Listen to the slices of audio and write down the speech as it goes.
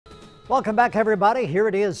Welcome back, everybody. Here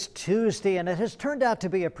it is Tuesday, and it has turned out to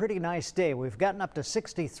be a pretty nice day. We've gotten up to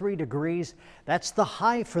 63 degrees. That's the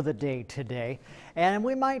high for the day today, and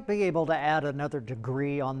we might be able to add another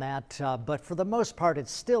degree on that, but for the most part, it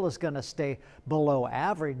still is going to stay below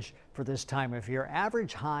average for this time of year.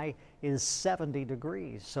 Average high is 70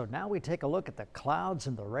 degrees. So now we take a look at the clouds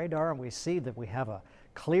and the radar, and we see that we have a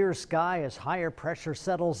clear sky as higher pressure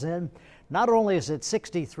settles in. Not only is it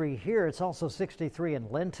 63 here, it's also 63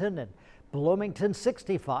 in Linton and Bloomington,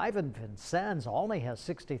 65 in Vincennes. Olney has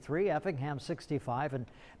 63, Effingham 65, and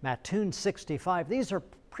Mattoon 65. These are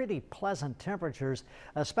pretty pleasant temperatures,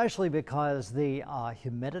 especially because the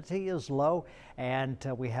humidity is low and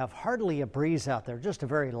we have hardly a breeze out there, just a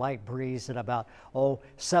very light breeze at about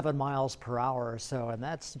 7 miles per hour or so, and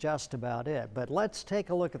that's just about it. But let's take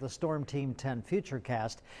a look at the Storm Team 10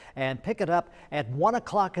 Futurecast and pick it up at 1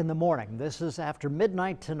 o'clock in the morning. This is after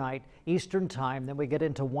midnight tonight Eastern time, then we get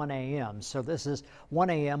into 1 a.m. So this is 1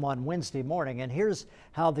 a.m. on Wednesday morning, and here's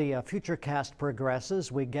how the Futurecast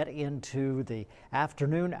progresses. We get into the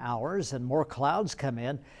afternoon hours and more clouds come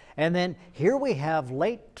in, and then here we have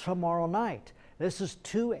late tomorrow night. This is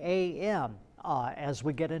 2 a.m. As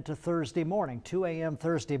we get into Thursday morning, 2 a.m.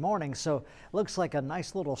 Thursday morning. So looks like a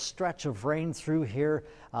nice little stretch of rain through here,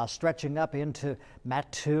 stretching up into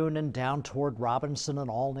Mattoon and down toward Robinson and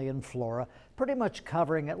Olney and Flora, pretty much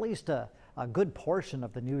covering at least a good portion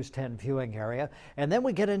of the News 10 viewing area. And then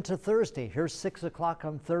we get into Thursday. Here's 6 o'clock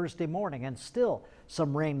on Thursday morning, and still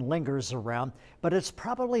some rain lingers around, but it's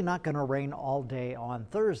probably not going to rain all day on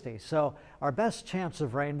Thursday. So our best chance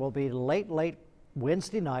of rain will be late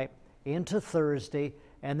Wednesday night into Thursday,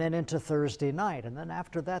 and then into Thursday night. And then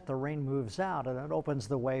after that, the rain moves out, and it opens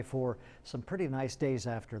the way for some pretty nice days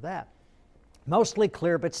after that. Mostly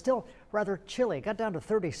clear, but still rather chilly. Got down to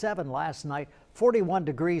 37 last night, 41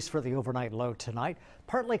 degrees for the overnight low tonight.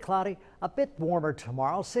 Partly cloudy, a bit warmer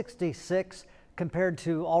tomorrow, 66 compared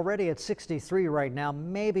to already at 63 right now.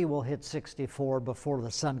 Maybe we'll hit 64 before the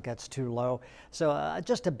sun gets too low. So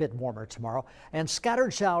just a bit warmer tomorrow. And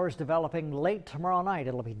scattered showers developing late tomorrow night.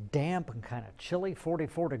 It'll be damp and kind of chilly,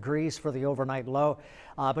 44 degrees for the overnight low.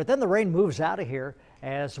 But then the rain moves out of here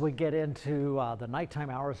as we get into the nighttime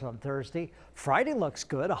hours on Thursday. Friday looks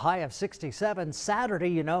good, a high of 67. Saturday,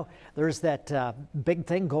 you know, there's that big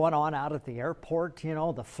thing going on out at the airport, you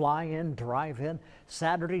know, the fly-in, drive-in.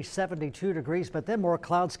 Saturday, 72 degrees, but then more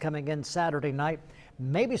clouds coming in Saturday night.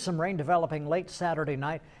 Maybe some rain developing late Saturday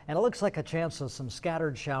night, and it looks like a chance of some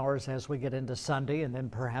scattered showers as we get into Sunday, and then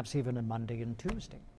perhaps even in Monday and Tuesday.